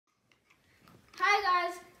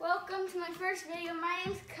to my first video. My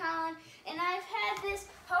name's Colin, and I've had this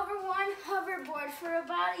Hover-1 hoverboard for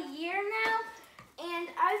about a year now, and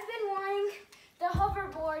I've been wanting the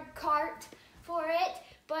hoverboard cart for it,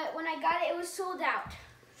 but when I got it, it was sold out.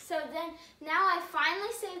 So then, now I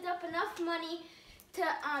finally saved up enough money to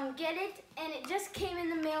get it, and it just came in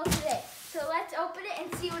the mail today. So let's open it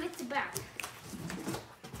and see what it's about.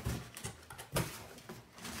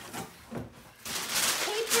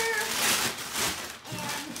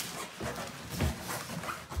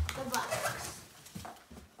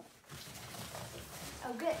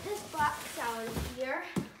 I'll get this box out of here.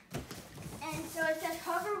 And so it says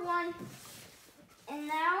Hover-1. And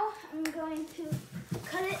now I'm going to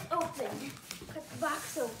cut it open. Cut the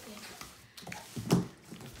box open.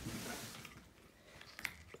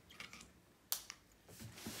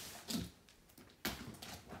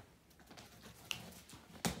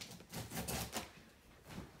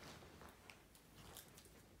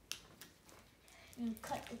 And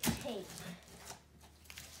cut the tape.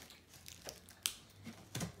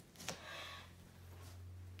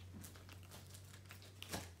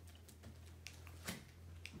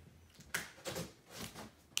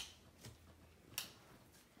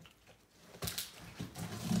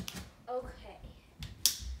 Okay,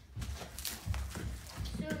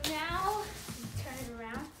 so now, turn it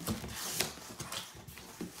around.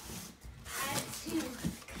 I have to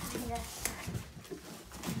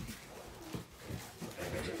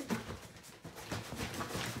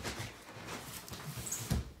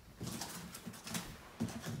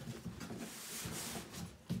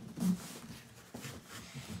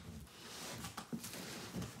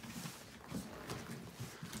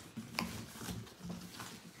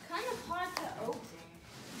kind of hard to open.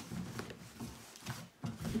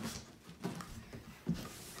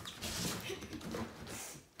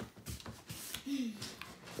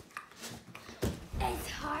 It's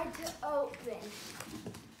hard to open.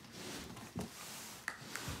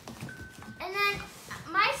 And then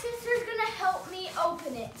my sister's gonna help me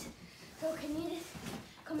open it. So can you just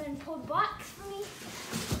come and pull the box for me?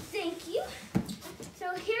 Thank you.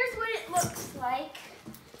 So here's what it looks like.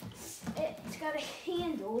 It's got a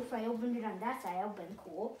handle. If I opened it on that side, that would have been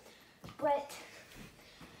cool. But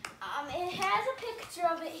it has a picture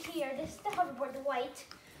of it here. This is the hoverboard, the white.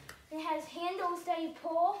 It has handles that you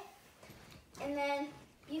pull, and then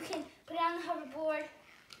you can put it on the hoverboard,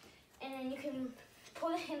 and then you can pull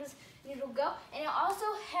the handles, and it'll go. And it also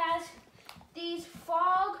has these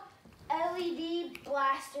fog LED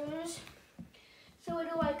blasters, so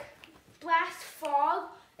it'll like blast fog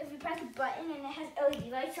if you press a button, and it has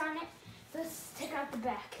LED lights on it. Let's take out the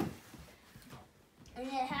back. And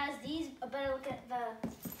it has these, a better look at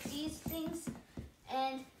these things,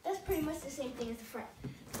 and that's pretty much the same thing as the front.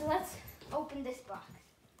 So let's open this box.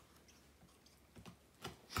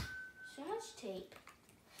 So much tape.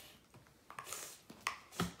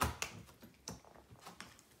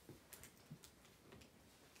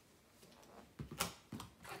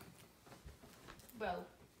 Bro.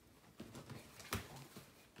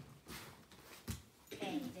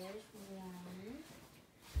 Okay, there's one.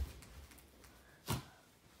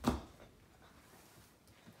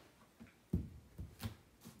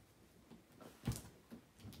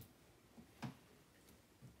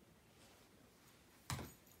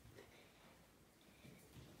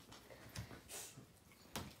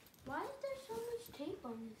 Why is there so much tape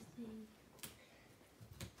on this thing?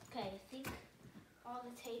 Okay, I think all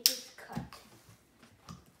the tape is cut.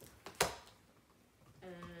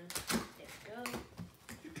 There we go.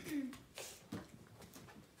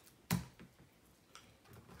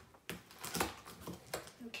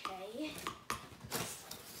 Okay.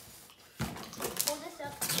 Pull this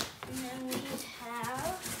up, and then we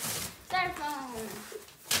have styrofoam.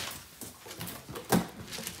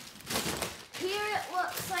 Here it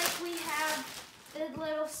looks like we have the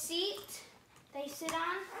little seat they sit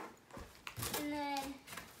on, and then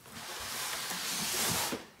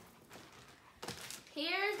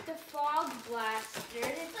here's the fog blaster.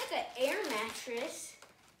 It's like an air mattress.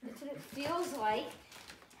 That's what it feels like.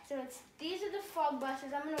 So these are the fog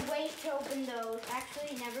blasters. I'm gonna wait to open those.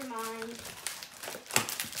 Actually, never mind.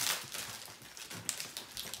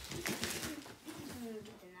 I'm gonna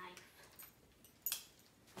get the knife.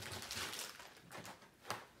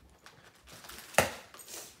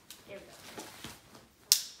 There we go.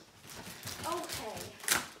 Okay.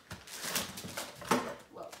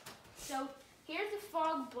 Whoa. So here's the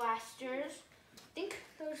fog blasters. I think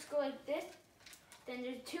those go like this. Then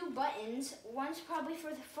there's two buttons. One's probably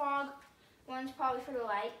for the fog, one's probably for the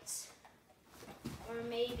lights. Or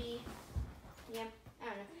maybe, yeah, I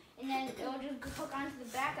don't know. And then it'll just hook onto the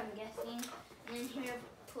back, I'm guessing. And then here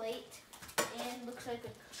plate and looks like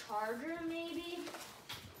a charger maybe.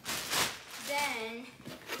 Then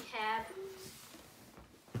we have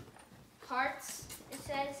parts, it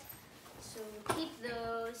says. So we'll keep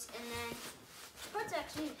those, and then the parts are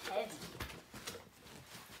actually heavy.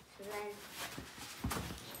 So then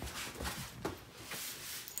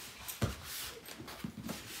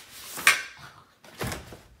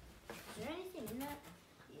is there anything in that?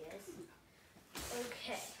 Yes.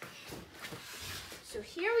 Okay. So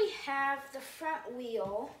here we have the front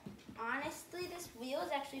wheel. Honestly, this wheel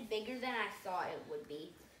is actually bigger than I thought it would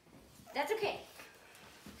be. That's okay,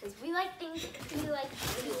 because we like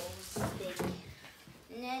wheels big.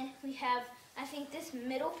 And then we have, I think, this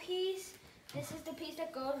middle piece. This is the piece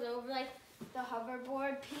that goes over like the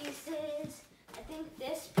hoverboard pieces. I think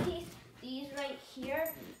this piece, these right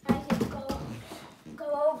here, I think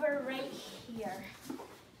go over right here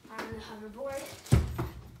on the hoverboard.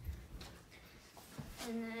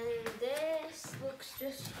 And then this looks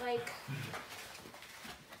just like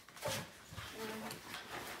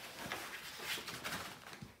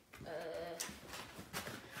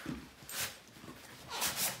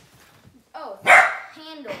oh,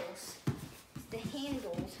 handles. The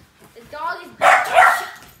handles. The dog is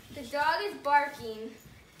barking.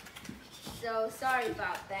 So sorry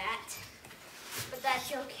about that, but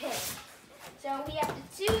that's okay. So we have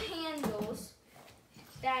the two handles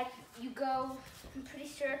that you go, I'm pretty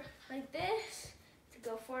sure, like this, to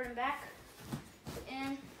go forward and back.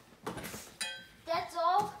 And that's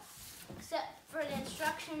all, except for the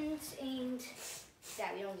instructions and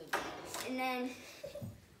that we don't need. And then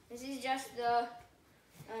this is just the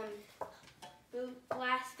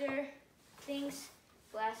blaster things,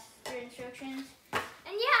 blaster instructions. And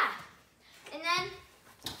yeah, and then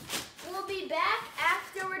we'll be back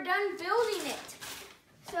after we're done building it.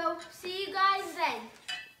 So see you guys then.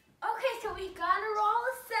 Okay, so we got it all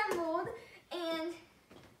assembled, and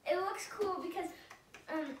it looks cool because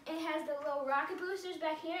it has the little rocket boosters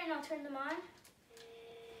back here, and I'll turn them on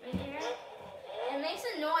right there. It makes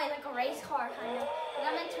a noise like a race car kind of, but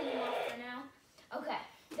I'm gonna turn them off for now. Okay,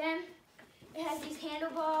 then it has these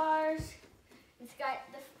handlebars. It's got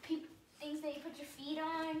the things that you put your feet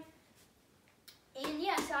on, and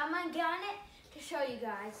yeah, so I'm gonna get on it to show you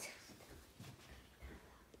guys.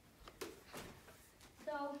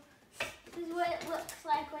 So this is what it looks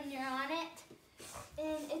like when you're on it.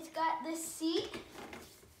 And it's got this seat,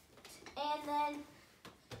 and then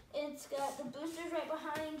it's got the boosters right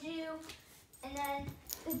behind you, and then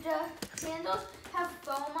the handles have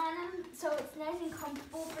foam on them, so it's nice and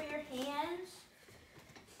comfortable for your hands.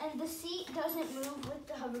 And the seat doesn't move with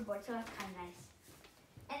the hoverboard, so that's kind of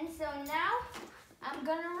nice. And so now I'm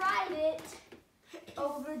gonna ride it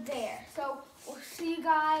over there. So we'll see you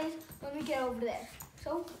guys when we get over there.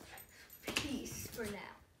 So peace for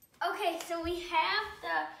now. Okay, so we have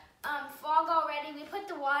the fog already. We put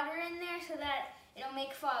the water in there so that it'll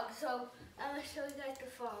make fog. So I'm gonna show you guys the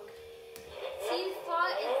fog. See the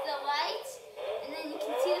fog? It's the lights, and then you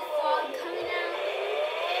can see the fog coming out.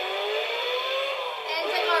 And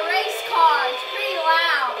it's like a race car. It's pretty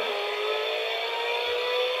loud.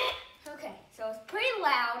 Okay, so it's pretty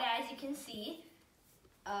loud as you can see.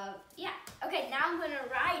 Yeah. Okay, now I'm gonna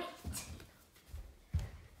ride it.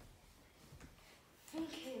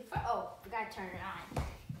 Okay, oh, I gotta turn it on.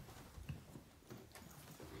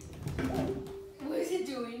 What is it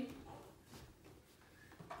doing?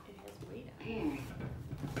 It has weight on.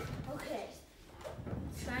 Okay,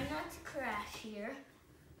 try not to crash here.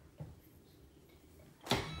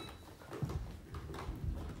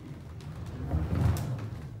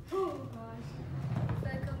 Oh gosh, I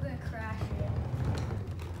feel like I'm gonna crash it.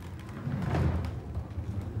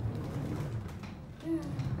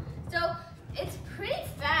 So, it's pretty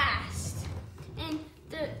fast, and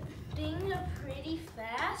the things are pretty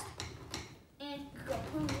fast, and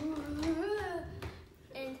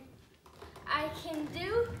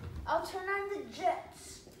I'll turn on the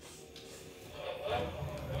jets.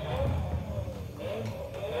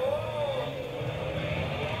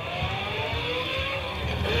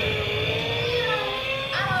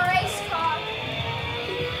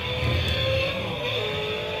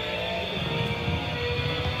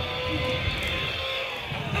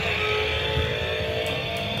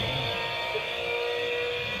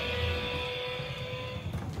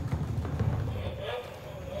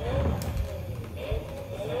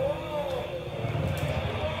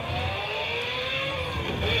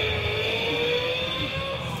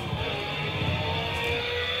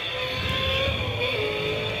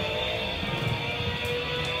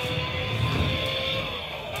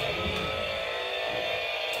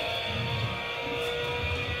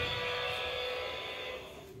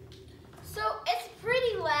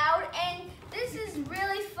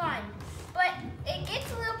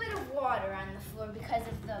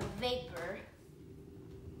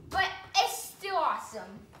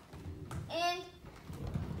 And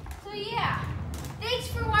so yeah, thanks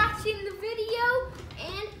for watching the video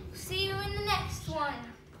and see you in the next one.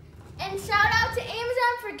 And shout out to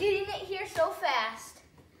Amazon for getting it here so fast.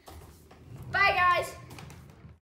 Bye guys.